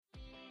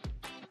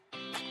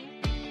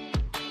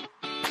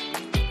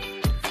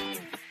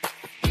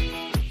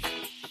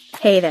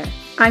Hey there,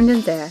 I'm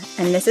Danzea,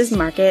 and this is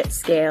Market,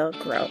 Scale,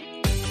 Grow,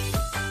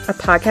 a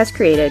podcast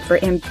created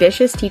for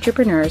ambitious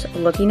teacherpreneurs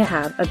looking to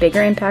have a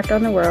bigger impact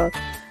on the world,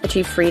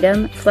 achieve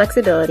freedom,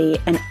 flexibility,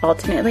 and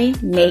ultimately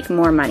make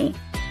more money.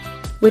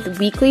 With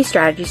weekly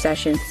strategy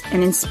sessions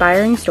and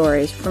inspiring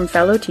stories from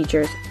fellow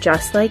teachers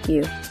just like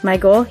you, my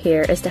goal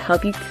here is to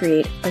help you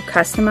create a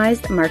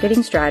customized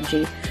marketing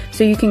strategy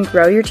so you can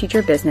grow your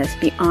teacher business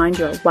beyond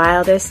your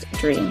wildest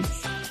dreams.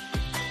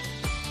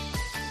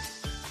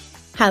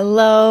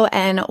 Hello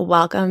and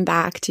welcome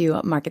back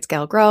to Market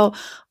Scale Grow.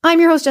 I'm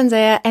your host,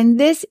 Danzea, and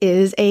this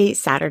is a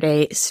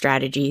Saturday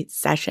strategy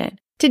session.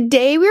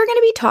 Today, we're going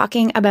to be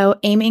talking about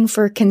aiming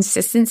for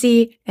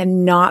consistency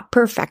and not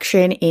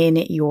perfection in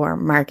your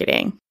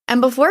marketing.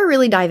 And before I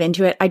really dive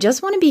into it, I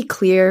just want to be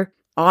clear,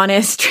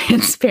 honest,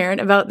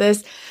 transparent about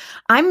this.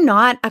 I'm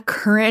not a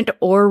current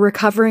or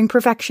recovering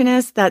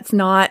perfectionist. That's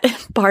not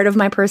part of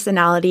my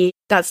personality.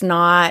 That's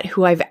not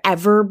who I've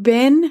ever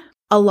been.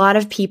 A lot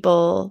of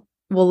people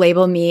will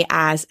label me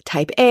as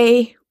type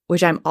A,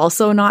 which I'm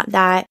also not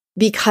that,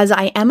 because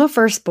I am a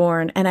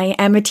firstborn and I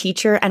am a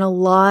teacher, and a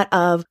lot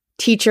of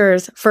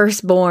teachers,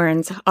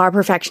 firstborns, are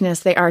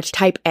perfectionists. They are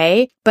type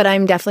A, but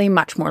I'm definitely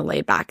much more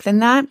laid back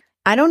than that.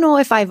 I don't know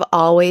if I've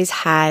always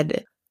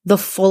had the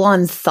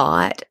full-on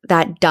thought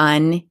that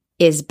done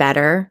is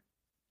better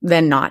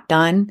than not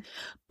done,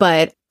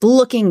 but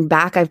looking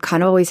back, I've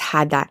kind of always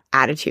had that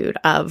attitude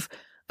of,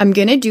 I'm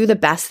going to do the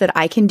best that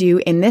I can do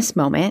in this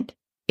moment.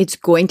 It's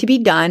going to be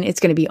done. It's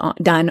going to be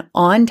done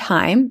on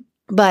time.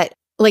 But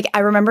I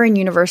remember in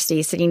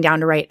university sitting down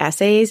to write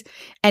essays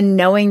and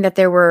knowing that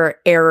there were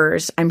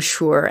errors, I'm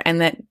sure, and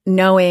that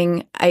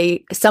knowing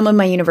some of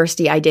my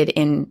university I did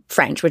in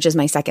French, which is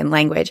my second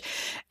language.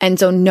 And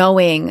so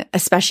knowing,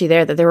 especially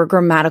there, that there were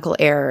grammatical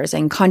errors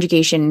and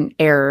conjugation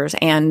errors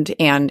and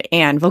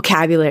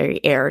vocabulary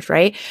errors,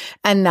 right?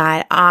 And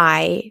that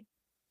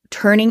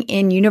turning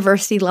in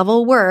university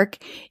level work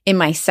in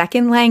my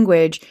second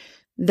language,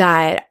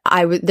 that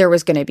there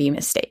was going to be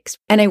mistakes.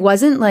 And it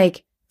wasn't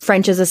like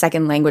French as a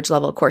second language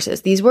level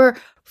courses. These were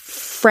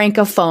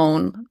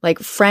francophone,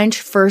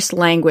 French first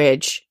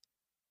language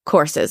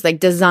courses,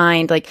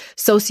 designed,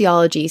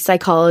 sociology,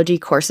 psychology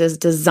courses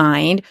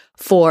designed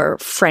for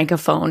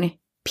francophone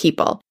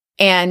people.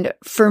 And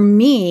for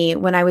me,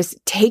 when I was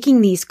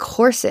taking these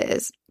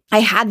courses, I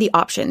had the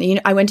option.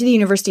 I went to the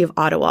University of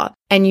Ottawa,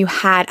 and you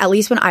had, at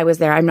least when I was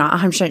there, I'm not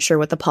 100% sure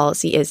what the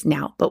policy is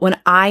now, but when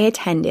I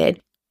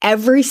attended,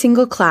 every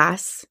single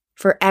class,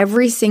 for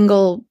every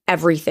single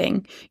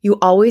everything, you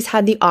always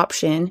had the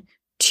option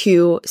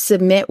to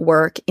submit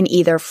work in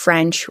either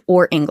French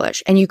or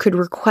English. And you could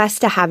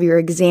request to have your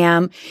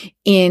exam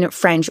in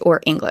French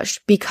or English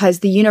because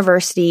the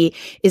university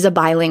is a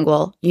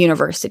bilingual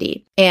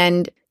university.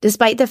 And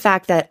despite the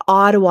fact that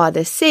Ottawa,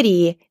 the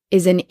city,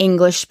 is an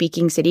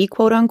English-speaking city,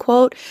 quote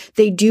unquote,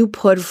 they do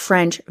put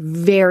French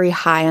very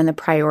high on the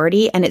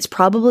priority. And it's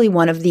probably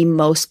one of the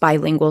most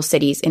bilingual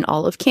cities in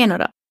all of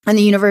Canada. And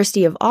the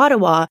University of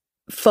Ottawa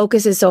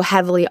focuses so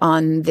heavily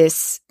on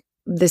this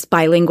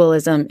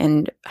bilingualism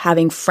and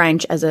having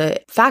French as a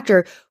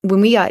factor. When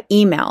we got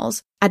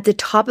emails, at the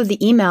top of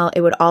the email,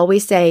 it would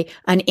always say,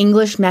 an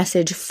English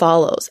message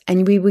follows.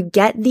 And we would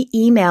get the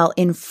email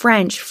in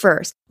French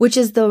first, which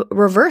is the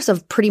reverse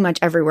of pretty much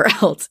everywhere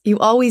else. You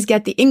always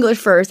get the English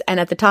first, and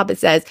at the top it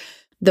says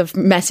the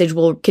message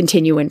will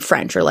continue in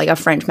French, or a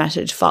French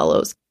message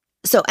follows.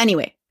 So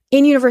anyway,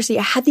 in university,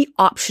 I had the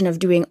option of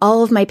doing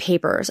all of my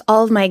papers,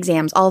 all of my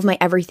exams, all of my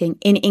everything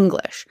in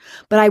English.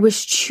 But I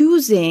was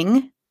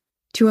choosing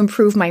to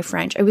improve my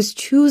French. I was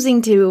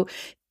choosing to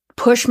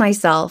push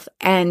myself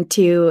and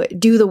to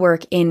do the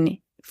work in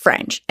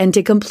French and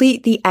to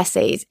complete the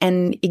essays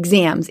and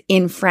exams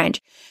in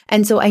French.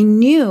 And so I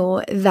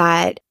knew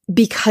that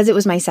because it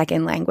was my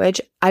second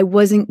language, I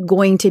wasn't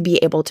going to be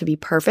able to be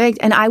perfect.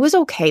 And I was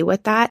okay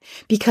with that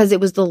because it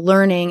was the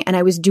learning and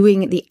I was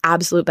doing the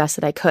absolute best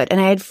that I could.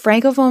 And I had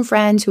francophone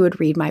friends who would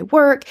read my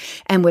work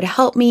and would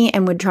help me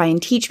and would try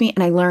and teach me.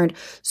 And I learned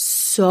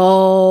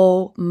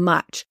so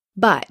much.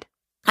 But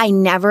I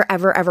never,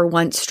 ever, ever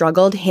once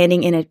struggled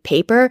handing in a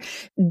paper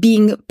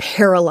being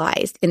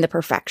paralyzed in the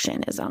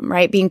perfectionism,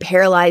 right? Being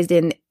paralyzed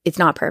in it's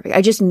not perfect.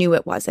 I just knew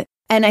it wasn't.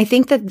 And I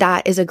think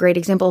that is a great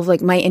example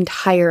of my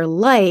entire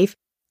life.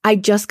 I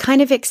just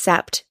kind of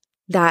accept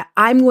that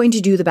I'm going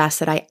to do the best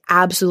that I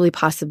absolutely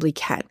possibly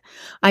can.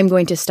 I'm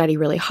going to study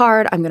really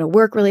hard. I'm going to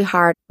work really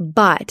hard,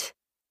 but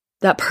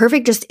that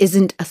perfect just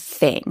isn't a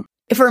thing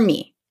for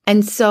me.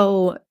 And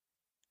so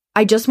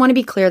I just want to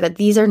be clear that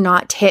these are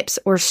not tips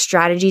or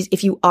strategies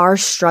if you are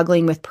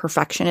struggling with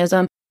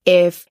perfectionism,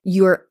 if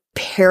you're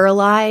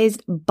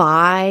paralyzed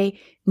by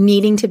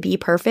needing to be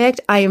perfect.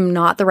 I am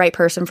not the right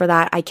person for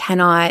that. I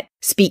cannot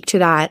speak to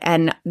that.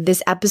 And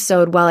this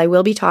episode, while I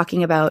will be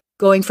talking about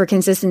going for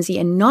consistency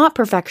and not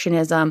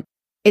perfectionism,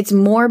 it's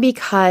more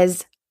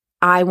because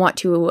I want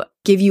to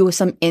give you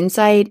some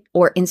insight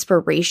or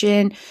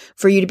inspiration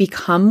for you to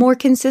become more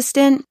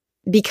consistent,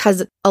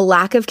 because a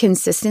lack of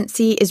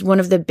consistency is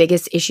one of the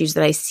biggest issues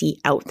that I see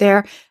out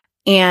there.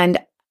 And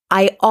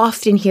I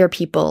often hear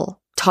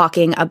people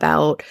talking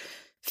about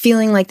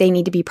feeling like they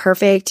need to be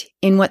perfect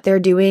in what they're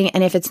doing.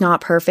 And if it's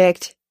not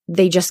perfect,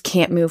 they just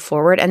can't move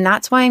forward. And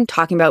that's why I'm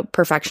talking about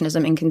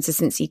perfectionism and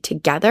consistency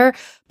together.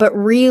 But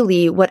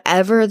really,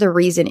 whatever the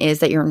reason is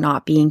that you're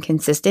not being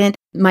consistent,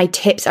 my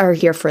tips are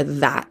here for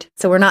that.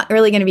 So we're not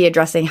really going to be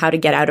addressing how to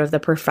get out of the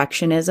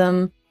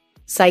perfectionism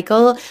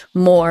cycle,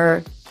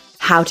 more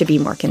how to be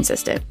more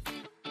consistent.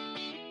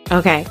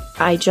 Okay,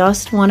 I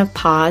just want to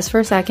pause for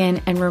a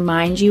second and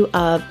remind you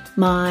of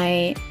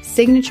my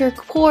signature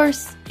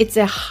course. It's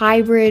a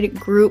hybrid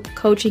group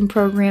coaching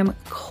program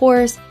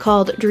course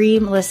called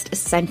Dream List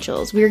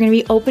Essentials. We are going to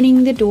be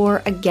opening the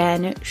door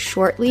again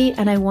shortly,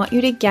 and I want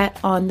you to get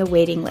on the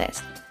waiting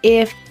list.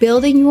 If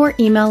building your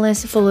email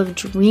list full of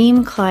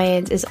dream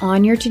clients is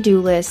on your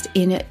to-do list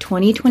in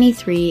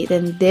 2023,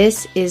 then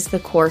this is the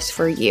course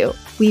for you.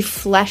 We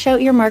flesh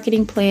out your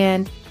marketing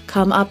plan,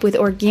 come up with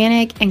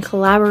organic and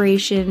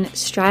collaboration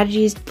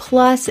strategies.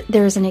 Plus,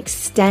 there's an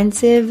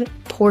extensive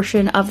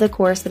portion of the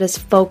course that is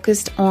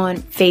focused on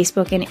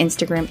Facebook and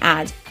Instagram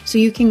ads. So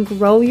you can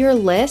grow your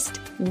list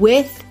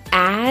with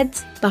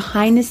ads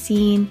behind the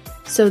scene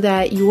so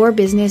that your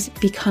business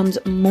becomes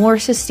more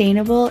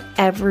sustainable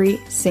every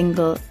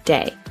single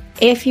day.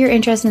 If you're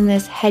interested in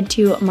this, head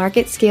to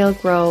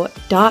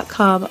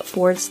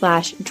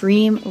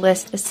marketscalegrow.com/dream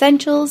list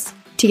essentials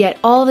to get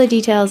all the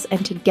details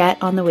and to get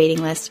on the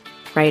waiting list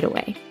right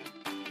away.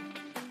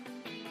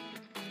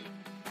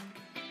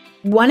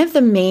 One of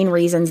the main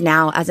reasons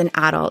now as an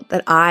adult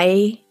that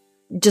I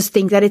just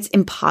think that it's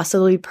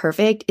impossibly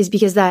perfect is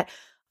because that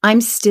I'm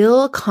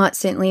still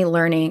constantly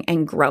learning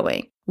and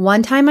growing.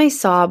 One time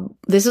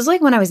this was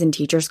like when I was in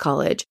teachers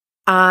college,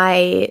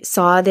 I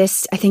saw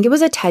this, I think it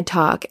was a TED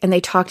Talk, and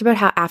they talked about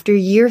how after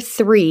year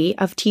 3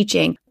 of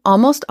teaching,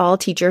 almost all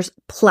teachers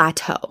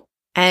plateau.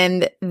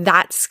 And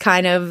that's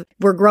kind of,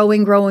 we're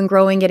growing,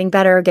 getting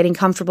better, getting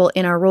comfortable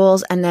in our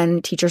roles, and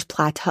then teachers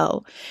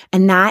plateau.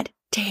 And that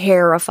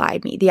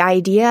terrified me. The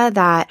idea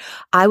that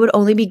I would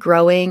only be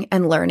growing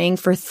and learning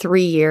for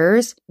 3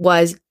 years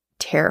was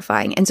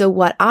terrifying. And so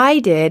what I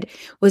did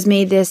was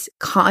made this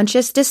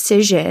conscious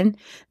decision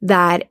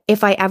that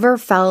if I ever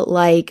felt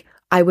like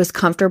I was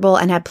comfortable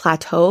and had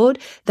plateaued,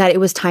 that it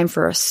was time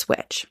for a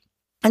switch.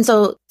 And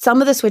so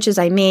some of the switches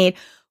I made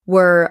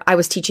were I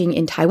was teaching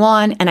in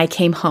Taiwan and I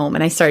came home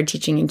and I started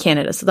teaching in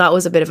Canada. So that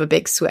was a bit of a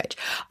big switch.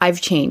 I've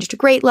changed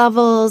grade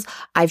levels.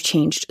 I've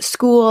changed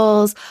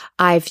schools.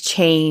 I've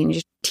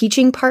changed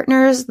teaching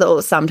partners, though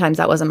sometimes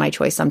that wasn't my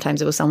choice.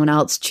 Sometimes it was someone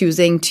else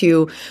choosing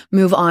to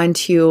move on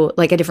to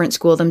like a different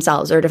school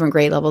themselves or a different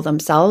grade level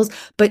themselves.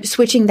 But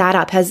switching that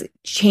up has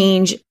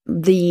changed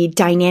the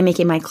dynamic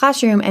in my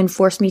classroom and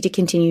forced me to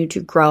continue to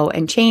grow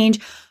and change.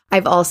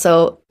 I've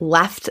also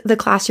left the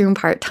classroom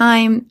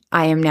part-time.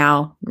 I am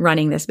now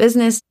running this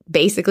business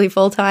basically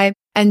full-time.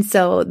 And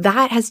so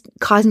that has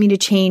caused me to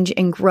change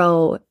and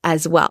grow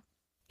as well.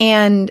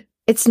 And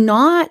it's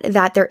not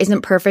that there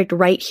isn't perfect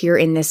right here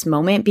in this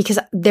moment, because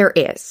there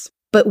is.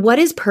 But what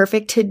is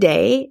perfect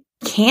today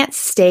can't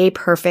stay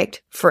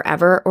perfect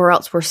forever, or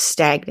else we're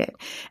stagnant.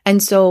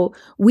 And so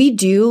we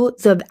do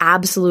the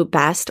absolute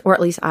best, or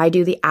at least I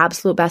do the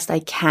absolute best I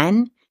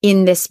can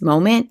in this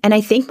moment. And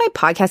I think my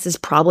podcast is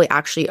probably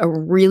actually a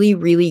really,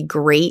 really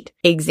great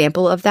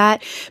example of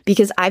that,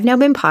 because I've now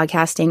been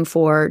podcasting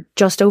for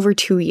just over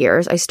 2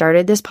 years. I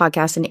started this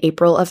podcast in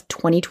April of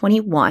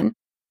 2021.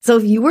 So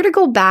if you were to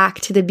go back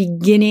to the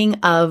beginning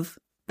of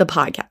the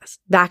podcast,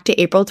 back to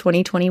April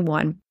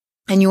 2021,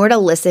 and you were to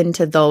listen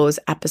to those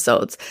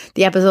episodes,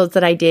 the episodes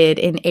that I did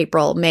in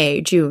April,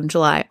 May, June,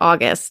 July,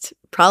 August,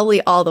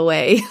 probably all the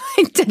way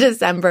to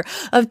December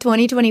of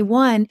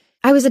 2021,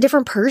 I was a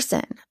different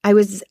person. I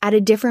was at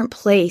a different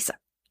place.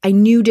 I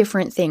knew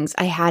different things.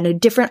 I had a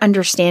different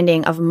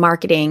understanding of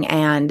marketing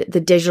and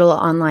the digital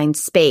online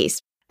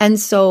space. And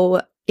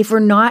so if we're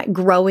not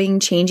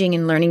growing, changing,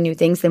 and learning new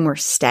things, then we're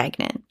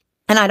stagnant.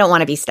 And I don't want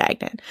to be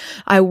stagnant.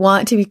 I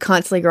want to be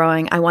constantly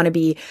growing. I want to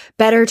be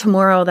better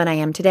tomorrow than I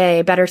am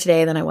today, better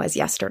today than I was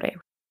yesterday.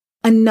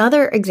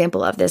 Another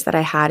example of this that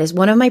I had is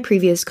one of my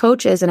previous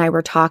coaches and I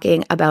were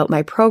talking about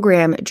my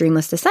program, Dream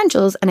List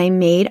Essentials, and I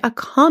made a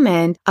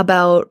comment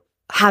about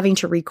having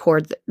to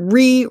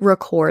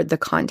re-record the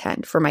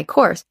content for my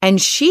course.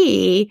 And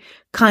she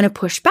kind of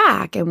pushed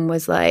back and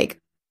was like,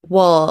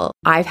 well,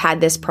 I've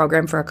had this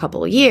program for a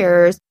couple of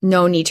years.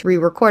 No need to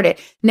re-record it.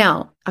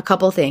 Now, a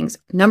couple of things.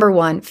 Number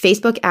one,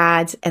 Facebook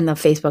ads and the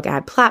Facebook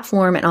ad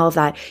platform and all of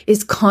that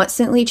is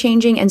constantly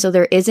changing. And so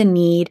there is a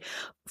need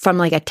from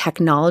like a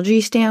technology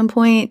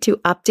standpoint to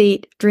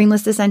update Dream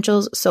List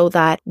Essentials so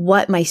that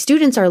what my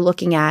students are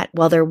looking at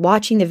while they're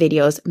watching the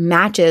videos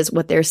matches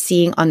what they're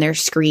seeing on their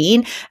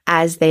screen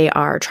as they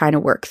are trying to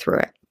work through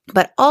it.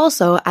 But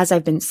also, as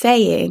I've been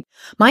saying,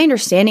 my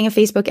understanding of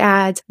Facebook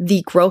ads,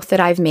 the growth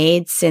that I've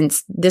made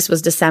since this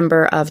was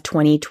December of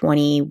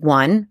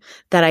 2021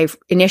 that I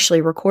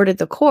initially recorded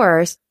the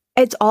course,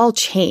 it's all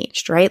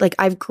changed, right? Like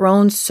I've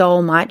grown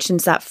so much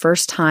since that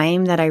first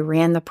time that I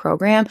ran the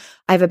program.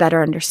 I have a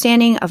better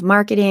understanding of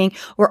marketing.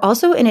 We're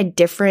also in a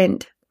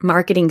different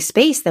marketing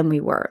space than we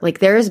were. Like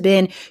there's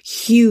been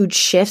huge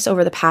shifts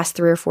over the past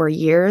 3 or 4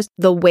 years,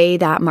 the way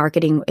that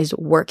marketing is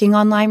working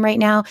online right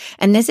now.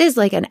 And this is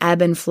like an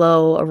ebb and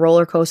flow, a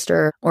roller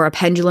coaster or a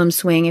pendulum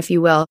swing, if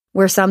you will,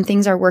 where some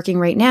things are working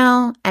right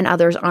now and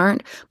others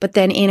aren't. But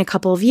then in a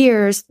couple of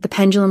years, the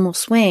pendulum will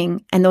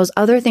swing and those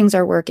other things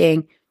are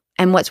working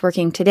and what's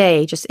working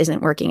today just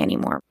isn't working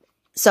anymore.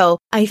 So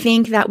I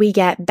think that we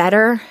get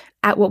better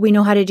at what we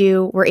know how to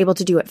do. We're able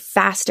to do it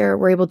faster.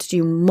 We're able to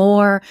do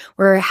more.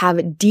 We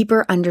have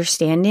deeper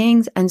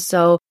understandings. And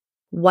so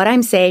what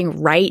I'm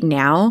saying right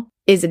now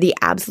is the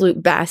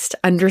absolute best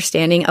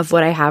understanding of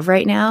what I have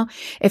right now.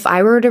 If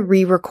I were to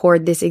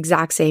re-record this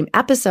exact same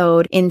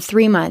episode in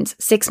 3 months,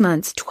 6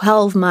 months,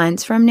 12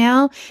 months from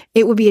now,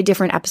 it would be a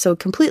different episode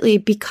completely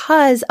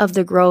because of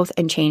the growth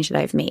and change that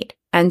I've made.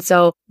 And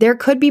so there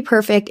could be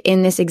perfect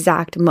in this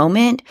exact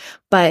moment,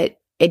 but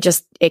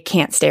it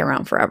can't stay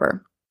around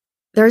forever.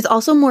 There's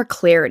also more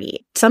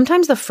clarity.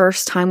 Sometimes the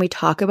first time we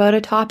talk about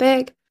a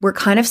topic, we're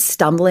kind of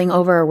stumbling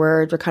over our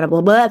words. We're kind of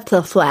blah, blah,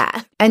 blah, blah.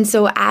 And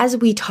so as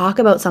we talk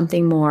about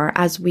something more,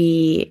 as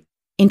we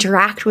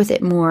interact with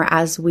it more,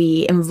 as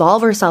we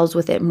involve ourselves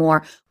with it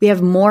more, we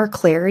have more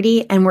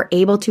clarity and we're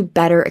able to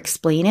better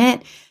explain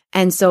it.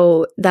 And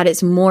so that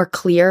it's more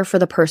clear for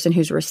the person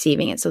who's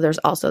receiving it. So there's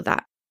also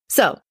that.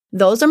 So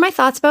those are my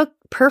thoughts about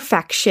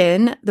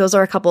perfection. Those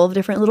are a couple of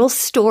different little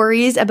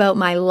stories about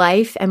my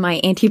life and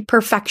my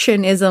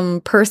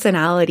anti-perfectionism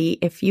personality,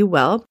 if you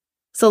will.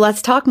 So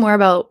let's talk more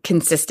about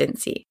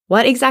consistency.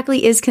 What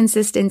exactly is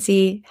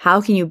consistency?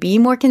 How can you be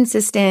more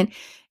consistent?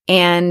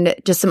 And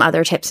just some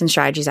other tips and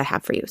strategies I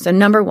have for you. So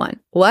number 1,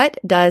 what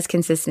does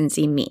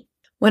consistency mean?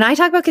 When I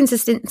talk about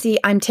consistency,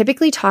 I'm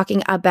typically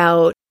talking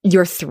about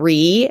your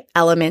 3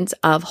 elements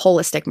of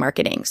holistic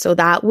marketing. So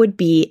that would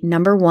be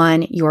number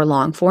 1, your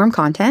long form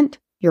content,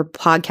 your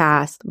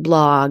podcast,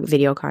 blog,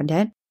 video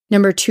content.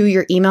 Number 2,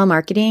 your email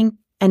marketing.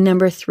 And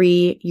number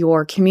 3,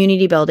 your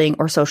community building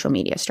or social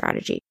media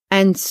strategy.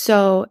 And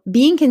so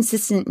being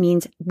consistent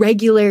means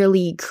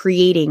regularly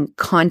creating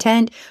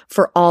content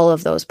for all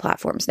of those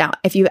platforms. Now,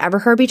 if you've ever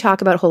heard me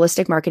talk about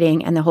holistic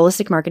marketing and the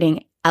holistic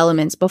marketing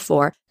elements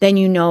before, then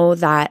you know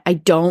that I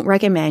don't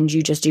recommend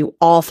you just do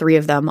all 3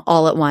 of them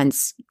all at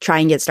once, try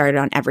and get started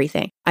on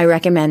everything. I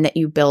recommend that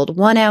you build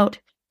one out.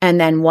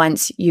 And then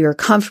once you're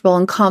comfortable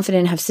and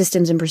confident, have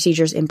systems and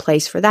procedures in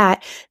place for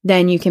that,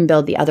 then you can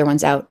build the other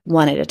ones out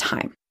one at a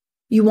time.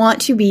 You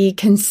want to be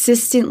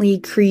consistently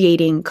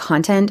creating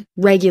content,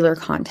 regular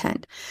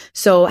content.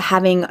 So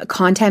having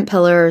content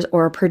pillars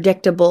or a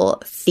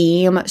predictable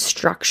theme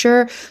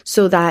structure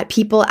so that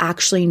people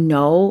actually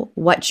know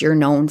what you're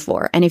known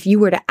for. And if you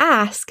were to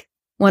ask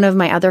one of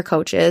my other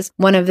coaches,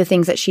 one of the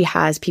things that she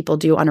has people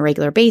do on a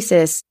regular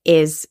basis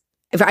is,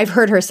 if I've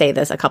heard her say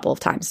this a couple of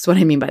times, that's what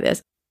I mean by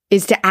this,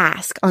 is to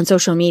ask on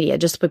social media,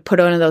 just put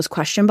one of those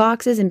question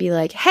boxes and be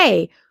like,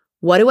 hey,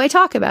 what do I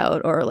talk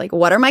about? Or like,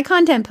 what are my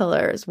content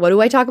pillars? What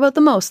do I talk about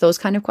the most? Those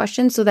kind of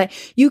questions so that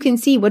you can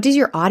see what does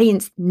your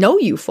audience know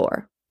you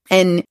for?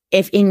 And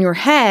if in your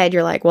head,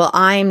 you're like, well,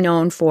 I'm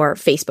known for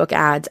Facebook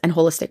ads and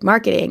holistic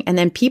marketing. And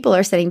then people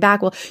are sitting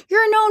back, well,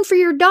 you're known for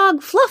your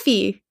dog,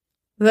 Fluffy.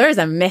 There's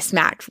a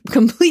mismatch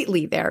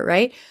completely there,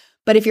 right?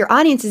 But if your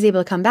audience is able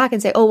to come back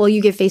and say, oh, well,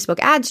 you give Facebook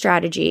ad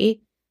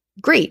strategy,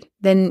 great.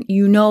 Then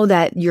you know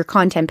that your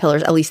content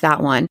pillars, at least that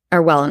one,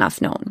 are well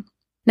enough known.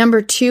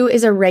 Number 2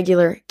 is a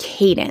regular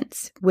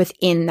cadence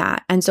within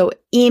that. And so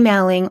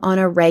emailing on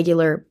a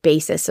regular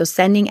basis. So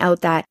sending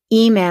out that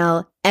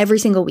email every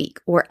single week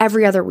or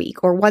every other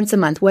week or once a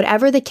month,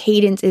 whatever the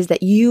cadence is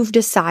that you've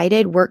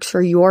decided works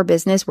for your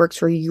business, works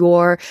for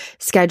your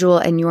schedule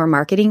and your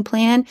marketing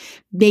plan,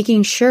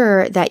 making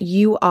sure that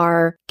you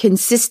are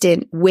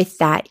consistent with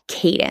that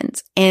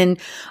cadence. And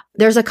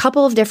there's a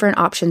couple of different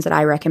options that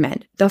I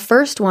recommend. The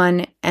first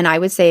one, and I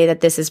would say that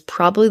this is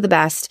probably the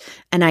best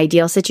and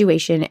ideal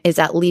situation, is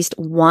at least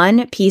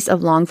one piece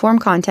of long form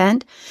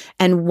content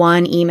and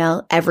one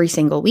email every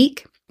single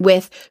week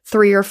with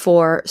 3 or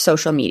 4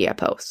 social media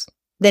posts.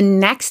 The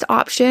next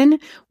option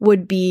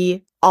would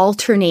be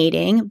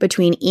alternating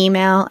between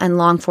email and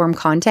long form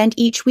content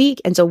each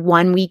week. And so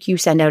one week you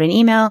send out an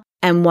email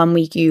and one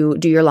week you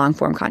do your long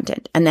form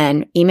content, and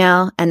then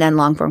email and then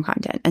long form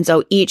content. And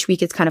so each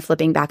week it's kind of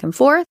flipping back and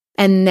forth.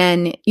 And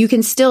then you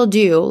can still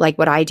do like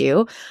what I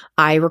do.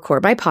 I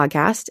record my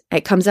podcast.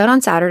 It comes out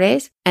on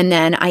Saturdays. And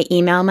then I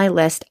email my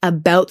list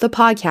about the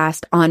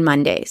podcast on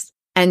Mondays.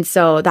 And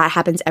so that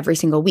happens every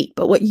single week.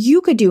 But what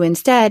you could do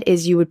instead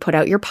is you would put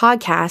out your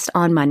podcast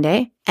on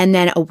Monday. And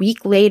then a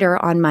week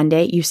later on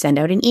Monday, you send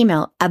out an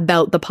email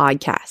about the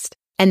podcast.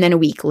 And then a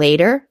week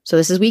later, so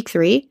this is week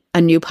 3,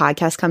 a new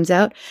podcast comes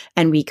out.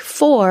 And week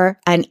 4,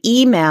 an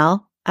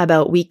email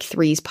about week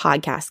 3's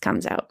podcast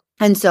comes out.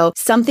 And so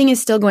something is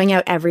still going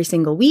out every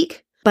single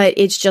week, but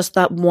it's just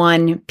that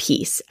one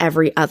piece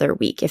every other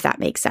week, if that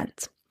makes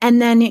sense. And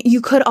then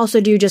you could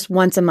also do just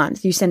once a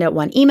month. You send out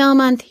one email a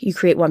month, you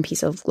create one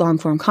piece of long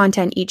form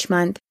content each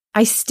month.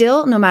 I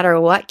still, no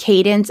matter what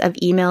cadence of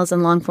emails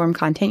and long form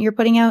content you're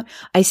putting out,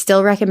 I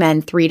still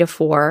recommend 3 to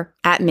 4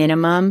 at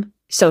minimum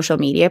social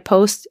media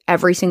posts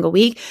every single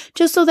week,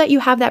 just so that you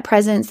have that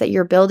presence, that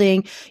you're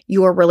building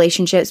your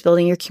relationships,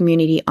 building your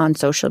community on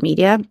social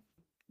media.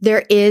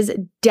 There is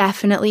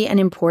definitely an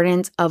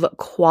importance of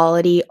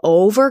quality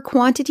over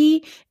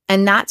quantity.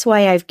 And that's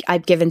why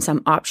I've given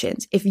some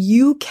options. If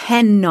you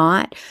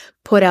cannot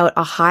put out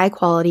a high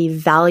quality,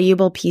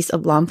 valuable piece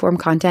of long form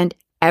content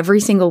every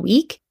single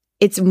week,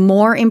 it's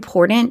more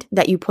important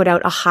that you put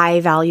out a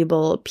high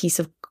valuable piece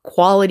of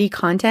quality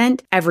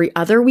content every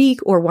other week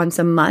or once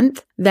a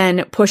month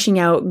than pushing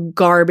out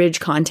garbage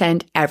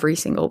content every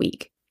single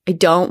week. I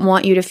don't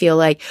want you to feel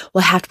like,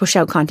 well, I have to push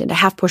out content. I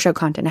have to push out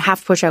content. I have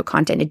to push out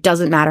content. It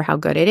doesn't matter how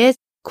good it is.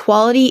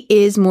 Quality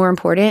is more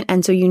important.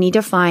 And so you need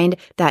to find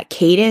that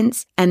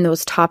cadence and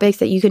those topics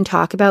that you can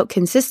talk about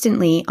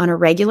consistently on a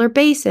regular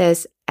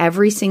basis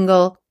every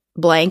single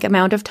blank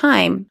amount of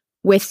time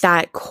with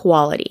that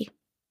quality.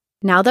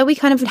 Now that we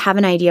kind of have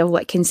an idea of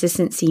what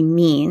consistency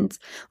means,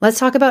 let's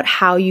talk about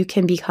how you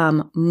can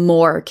become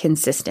more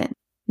consistent.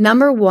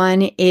 Number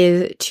one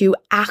is to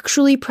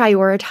actually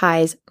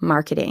prioritize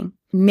marketing,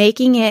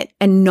 making it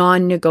a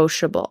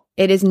non-negotiable.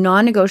 It is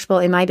non-negotiable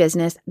in my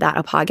business that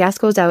a podcast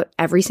goes out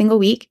every single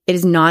week. It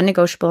is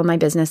non-negotiable in my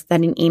business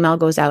that an email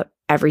goes out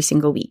every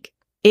single week.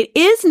 It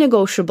is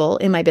negotiable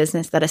in my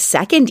business that a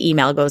second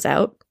email goes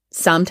out.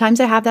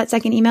 Sometimes I have that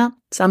second email.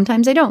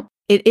 Sometimes I don't.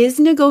 It is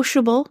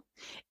negotiable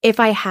if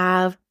I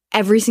have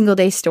every single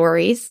day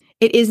stories.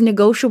 It is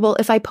negotiable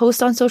if I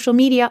post on social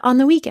media on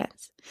the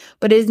weekends.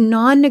 But it is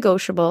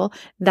non-negotiable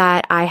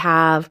that I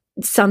have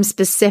some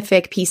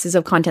specific pieces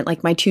of content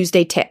like my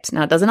Tuesday tips.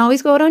 Now, it doesn't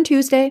always go out on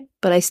Tuesday,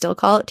 but I still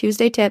call it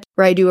Tuesday tips,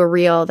 where I do a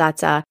reel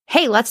that's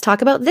hey, let's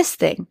talk about this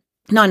thing.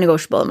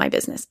 Non-negotiable in my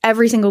business.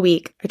 Every single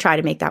week, I try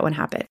to make that one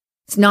happen.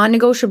 It's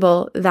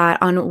non-negotiable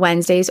that on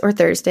Wednesdays or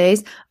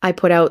Thursdays, I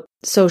put out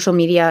social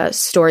media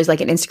stories,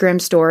 like an Instagram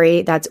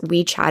story that's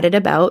we chatted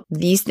about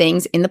these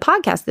things in the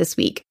podcast this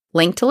week.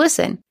 Link to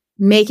listen.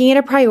 Making it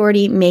a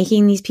priority,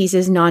 making these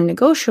pieces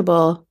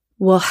non-negotiable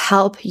will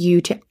help you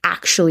to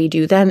actually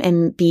do them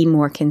and be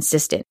more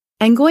consistent.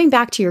 And going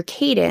back to your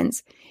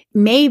cadence,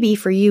 maybe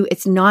for you,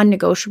 it's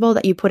non-negotiable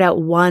that you put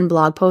out one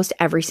blog post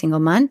every single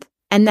month.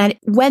 And that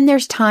when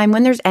there's time,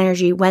 when there's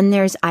energy, when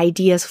there's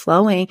ideas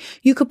flowing,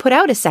 you could put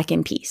out a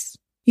second piece.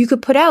 You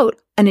could put out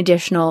an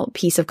additional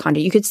piece of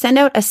content. You could send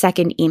out a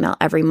second email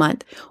every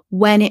month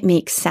when it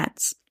makes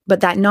sense.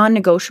 But that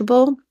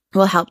non-negotiable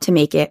will help to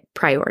make it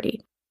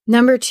priority.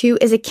 Number two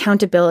is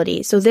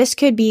accountability. So this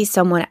could be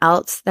someone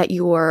else that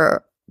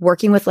you're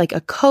working with, like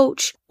a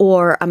coach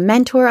or a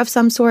mentor of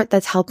some sort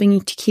that's helping you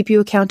to keep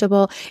you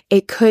accountable.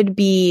 It could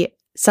be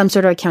some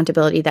sort of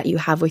accountability that you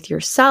have with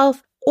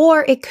yourself,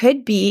 or it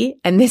could be,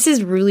 and this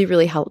has really,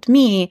 really helped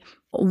me,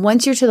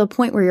 once you're to the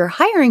point where you're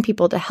hiring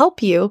people to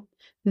help you,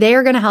 they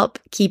are going to help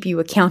keep you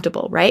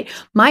accountable, right?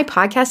 My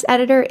podcast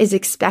editor is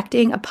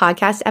expecting a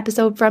podcast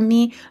episode from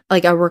me,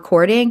 like a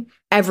recording,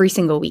 every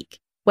single week.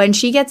 When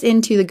she gets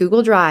into the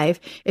Google Drive,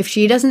 if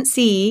she doesn't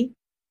see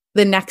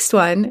the next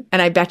one,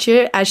 and I bet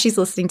you as she's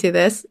listening to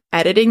this,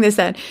 editing this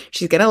in,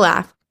 she's going to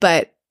laugh,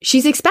 but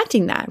she's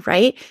expecting that,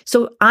 right?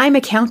 So I'm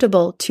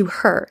accountable to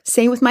her.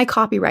 Same with my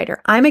copywriter.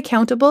 I'm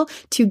accountable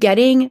to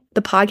getting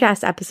the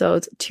podcast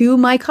episodes to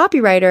my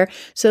copywriter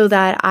so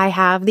that I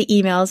have the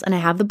emails and I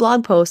have the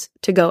blog posts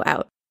to go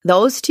out.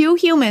 Those two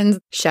humans,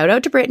 shout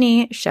out to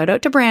Brittany, shout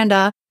out to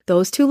Branda,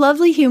 those two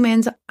lovely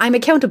humans, I'm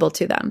accountable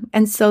to them.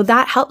 And so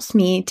that helps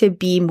me to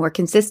be more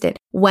consistent.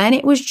 When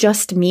it was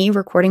just me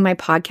recording my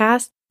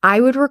podcast, I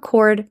would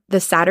record the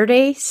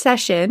Saturday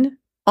session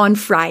on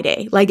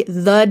Friday, like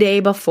the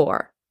day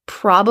before,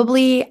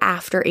 probably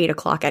after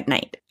 8:00 at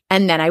night.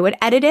 And then I would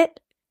edit it.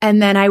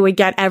 And then I would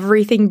get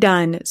everything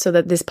done so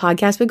that this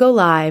podcast would go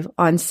live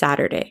on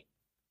Saturday.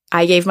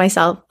 I gave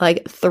myself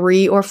like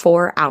 3 or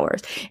 4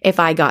 hours. If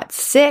I got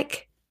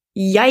sick,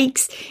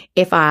 yikes.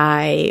 If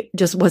I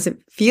just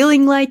wasn't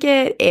feeling like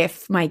it,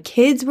 if my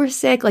kids were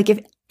sick, like if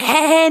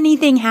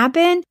anything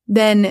happened,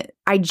 then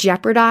I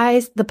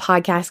jeopardized the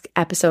podcast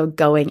episode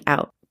going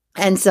out.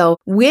 And so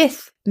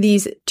with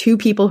these two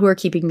people who are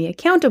keeping me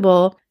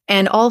accountable,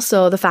 and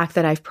also the fact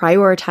that I've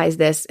prioritized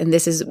this, and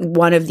this is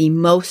one of the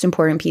most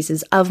important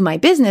pieces of my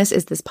business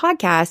is this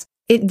podcast,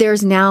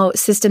 there's now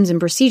systems and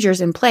procedures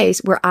in place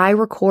where I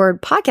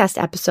record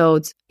podcast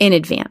episodes in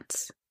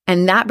advance.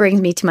 And that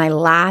brings me to my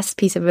last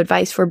piece of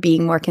advice for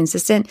being more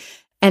consistent,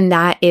 and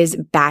that is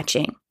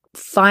batching.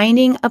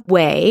 Finding a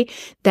way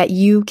that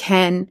you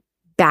can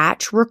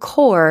batch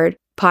record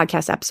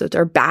podcast episodes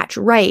or batch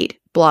write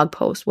blog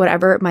posts,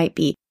 whatever it might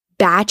be.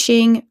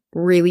 Batching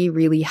really,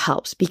 really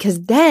helps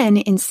because then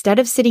instead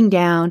of sitting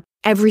down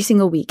every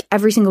single week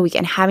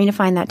and having to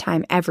find that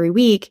time every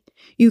week,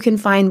 you can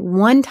find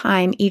one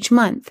time each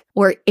month.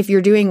 Or if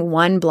you're doing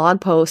one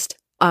blog post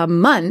a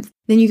month,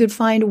 then you could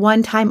find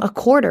one time a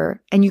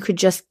quarter and you could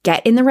just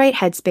get in the right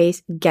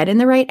headspace, get in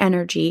the right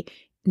energy,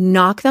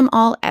 knock them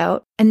all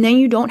out. And then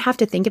you don't have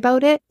to think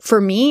about it. For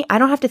me, I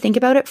don't have to think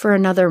about it for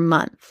another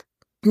month.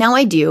 Now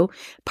I do.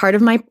 Part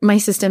of my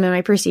system and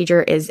my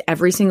procedure is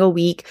every single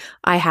week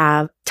I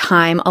have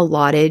time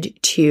allotted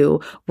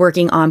to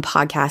working on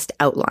podcast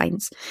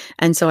outlines.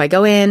 And so I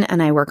go in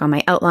and I work on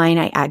my outline.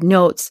 I add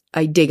notes.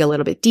 I dig a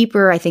little bit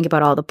deeper. I think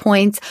about all the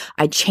points.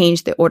 I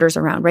change the orders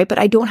around, right? But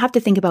I don't have to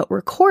think about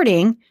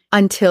recording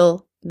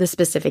until the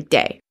specific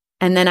day.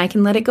 And then I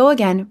can let it go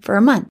again for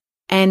a month.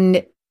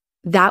 And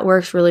that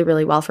works really,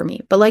 really well for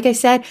me. But like I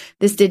said,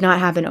 this did not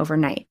happen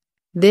overnight.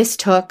 This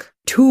took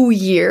 2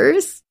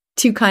 years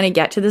to kind of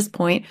get to this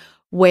point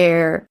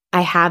where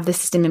I have the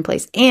system in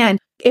place. And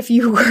if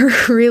you were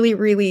really,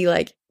 really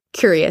like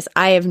curious,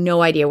 I have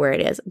no idea where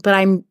it is, but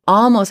I'm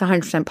almost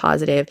 100%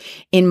 positive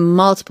in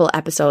multiple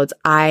episodes.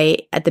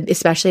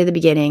 Especially at the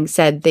beginning,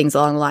 said things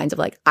along the lines of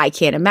like, I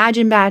can't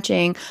imagine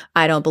batching.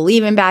 I don't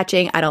believe in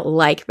batching. I don't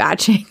like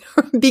batching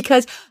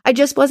because I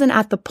just wasn't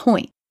at the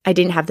point. I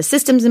didn't have the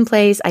systems in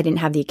place. I didn't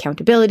have the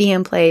accountability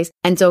in place.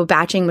 And so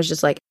batching was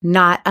just like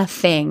not a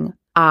thing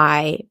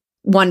I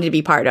wanted to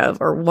be part of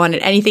or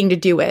wanted anything to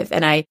do with.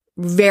 And I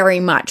very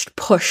much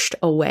pushed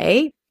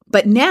away.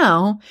 But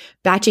now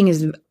batching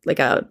is like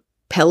a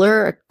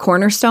pillar, a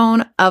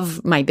cornerstone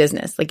of my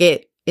business. Like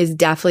it is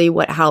definitely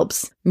what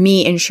helps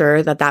me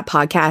ensure that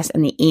podcast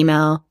and the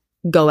email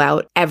go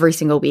out every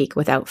single week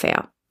without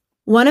fail.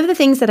 One of the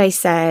things that I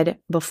said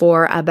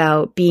before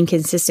about being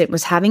consistent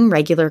was having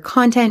regular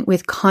content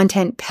with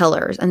content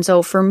pillars. And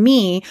so for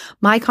me,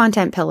 my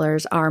content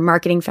pillars are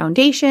marketing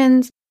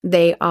foundations.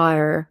 They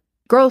are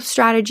growth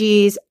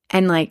strategies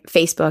and like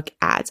Facebook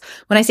ads.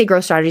 When I say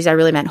growth strategies, I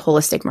really meant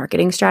holistic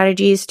marketing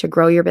strategies to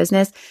grow your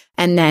business,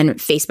 and then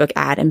Facebook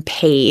ad and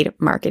paid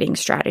marketing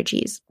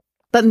strategies.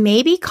 But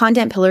maybe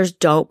content pillars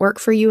don't work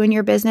for you in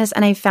your business.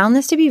 And I found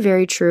this to be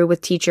very true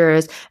with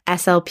teachers,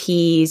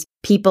 SLPs,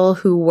 people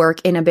who work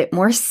in a bit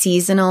more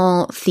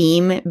seasonal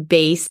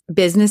theme-based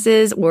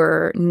businesses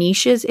or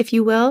niches, if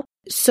you will.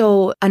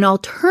 So an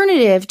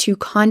alternative to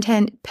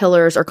content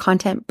pillars or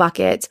content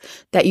buckets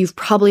that you've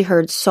probably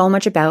heard so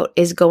much about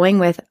is going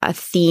with a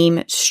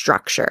theme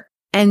structure.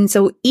 And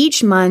so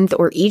each month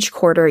or each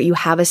quarter, you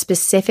have a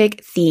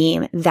specific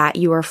theme that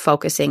you are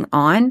focusing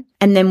on.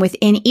 And then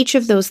within each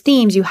of those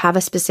themes, you have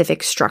a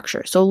specific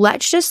structure. So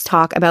let's just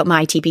talk about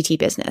my TPT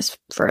business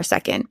for a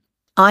second.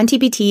 On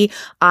TPT,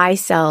 I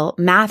sell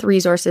math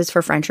resources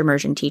for French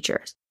immersion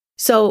teachers.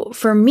 So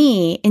for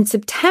me, in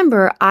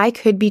September, I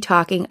could be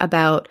talking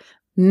about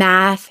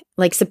math,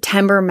 like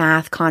September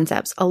math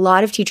concepts. A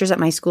lot of teachers at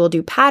my school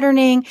do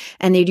patterning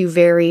and they do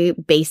very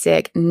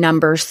basic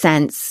number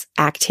sense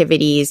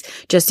activities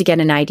just to get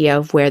an idea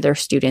of where their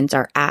students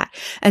are at.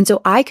 And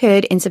so I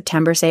could in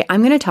September say,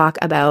 I'm going to talk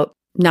about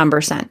number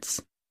sense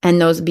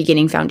and those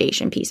beginning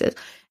foundation pieces.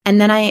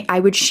 And then I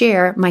would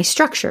share my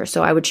structure.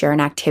 So I would share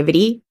an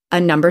activity, a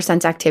number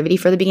sense activity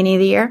for the beginning of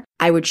the year.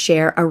 I would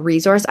share a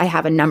resource. I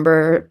have a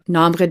nombre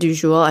du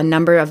jour, a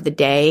number of the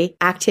day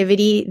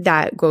activity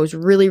that goes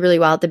really, really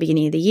well at the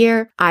beginning of the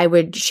year. I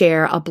would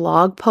share a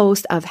blog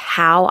post of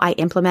how I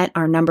implement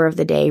our number of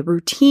the day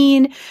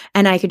routine.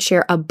 And I could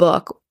share a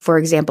book. For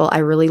example, I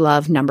really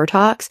love Number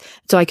Talks.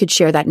 So I could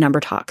share that Number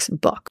Talks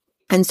book.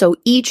 And so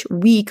each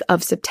week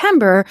of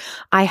September,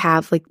 I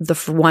have like the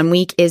 1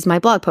 week is my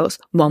blog post.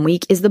 1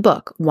 week is the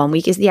book. 1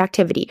 week is the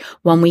activity.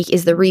 1 week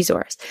is the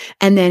resource.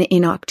 And then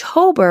in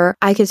October,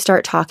 I could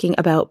start talking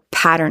about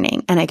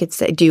patterning, and I could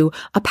do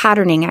a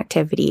patterning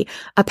activity,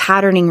 a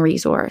patterning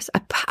resource,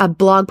 a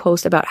blog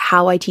post about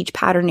how I teach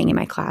patterning in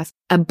my class,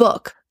 a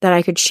book that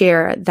I could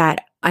share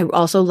that I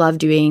also love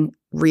doing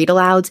read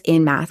alouds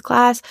in math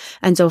class.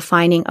 And so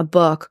finding a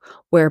book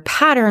where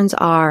patterns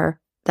are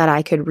that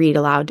I could read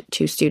aloud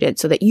to students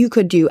so that you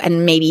could do,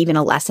 and maybe even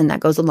a lesson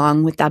that goes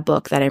along with that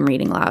book that I'm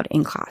reading aloud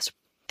in class.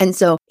 And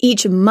so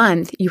each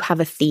month you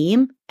have a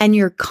theme, and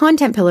your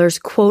content pillars,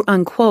 quote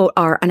unquote,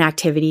 are an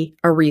activity,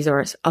 a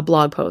resource, a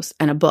blog post,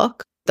 and a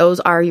book. Those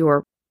are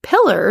your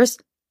pillars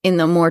in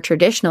the more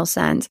traditional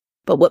sense.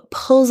 But what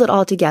pulls it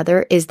all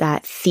together is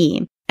that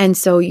theme. And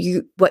so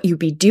what you'd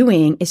be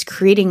doing is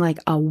creating like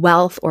a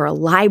wealth or a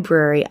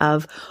library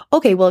of,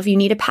 okay, well, if you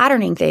need a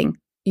patterning thing,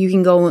 you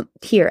can go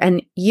here,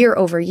 and year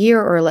over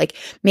year, or like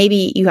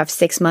maybe you have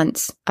 6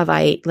 months of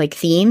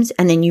themes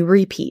and then you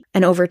repeat.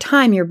 And over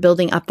time, you're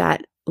building up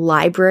that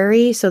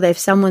library so that if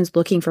someone's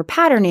looking for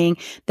patterning,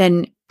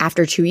 then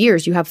after 2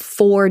 years, you have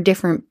 4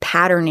 different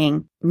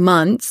patterning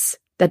months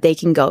that they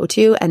can go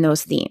to and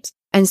those themes.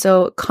 And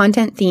so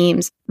content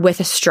themes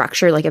with a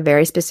structure, like a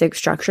very specific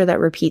structure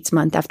that repeats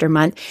month after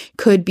month,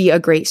 could be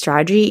a great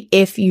strategy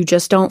if you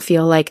just don't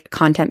feel like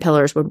content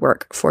pillars would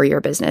work for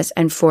your business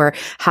and for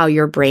how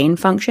your brain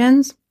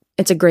functions.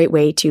 It's a great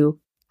way to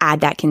add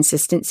that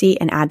consistency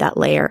and add that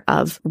layer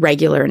of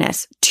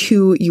regularness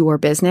to your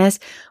business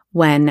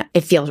when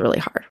it feels really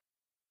hard.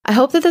 I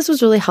hope that this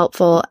was really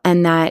helpful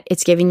and that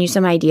it's giving you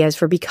some ideas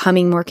for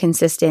becoming more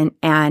consistent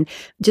and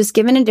just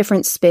given a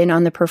different spin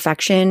on the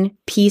perfection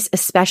piece,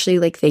 especially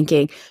like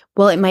thinking,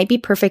 well, it might be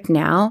perfect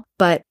now,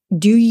 but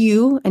do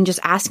you, and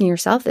just asking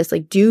yourself this,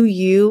 like, do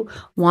you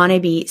want to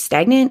be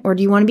stagnant or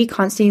do you want to be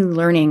constantly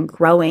learning,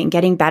 growing,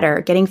 getting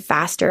better, getting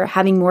faster,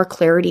 having more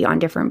clarity on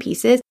different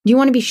pieces? Do you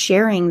want to be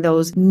sharing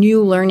those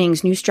new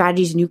learnings, new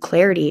strategies, new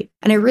clarity?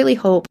 And I really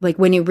hope, like,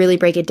 when you really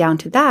break it down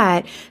to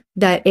that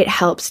it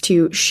helps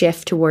to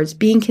shift towards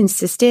being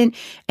consistent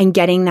and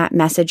getting that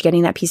message,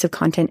 getting that piece of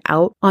content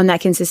out on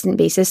that consistent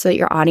basis so that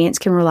your audience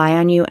can rely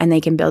on you and they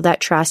can build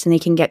that trust and they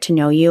can get to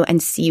know you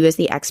and see you as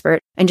the expert.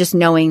 And just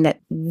knowing that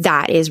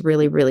that is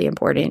really, really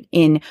important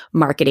in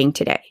marketing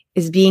today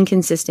is being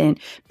consistent,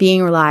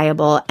 being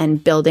reliable,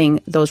 and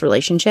building those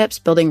relationships,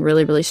 building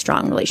really, really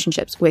strong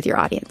relationships with your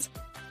audience.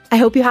 I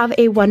hope you have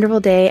a wonderful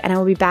day, and I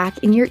will be back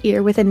in your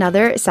ear with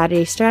another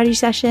Saturday strategy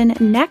session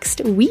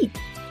next week.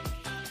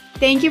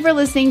 Thank you for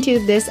listening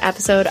to this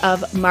episode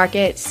of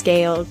Market,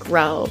 Scale,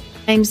 Grow.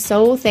 I'm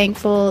so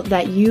thankful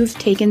that you've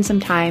taken some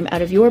time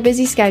out of your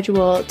busy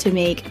schedule to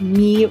make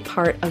me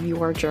part of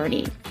your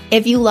journey.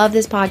 If you love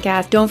this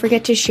podcast, don't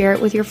forget to share it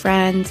with your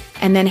friends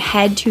and then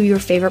head to your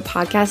favorite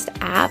podcast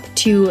app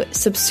to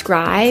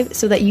subscribe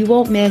so that you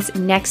won't miss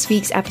next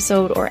week's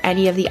episode or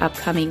any of the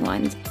upcoming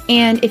ones.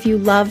 And if you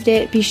loved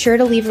it, be sure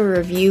to leave a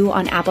review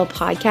on Apple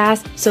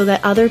Podcasts so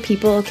that other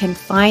people can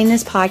find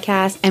this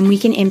podcast and we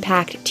can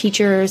impact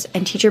teachers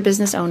and teacher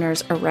business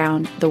owners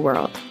around the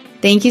world.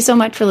 Thank you so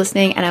much for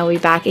listening, and I will be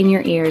back in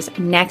your ears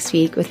next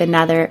week with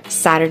another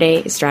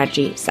Saturday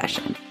strategy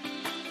session.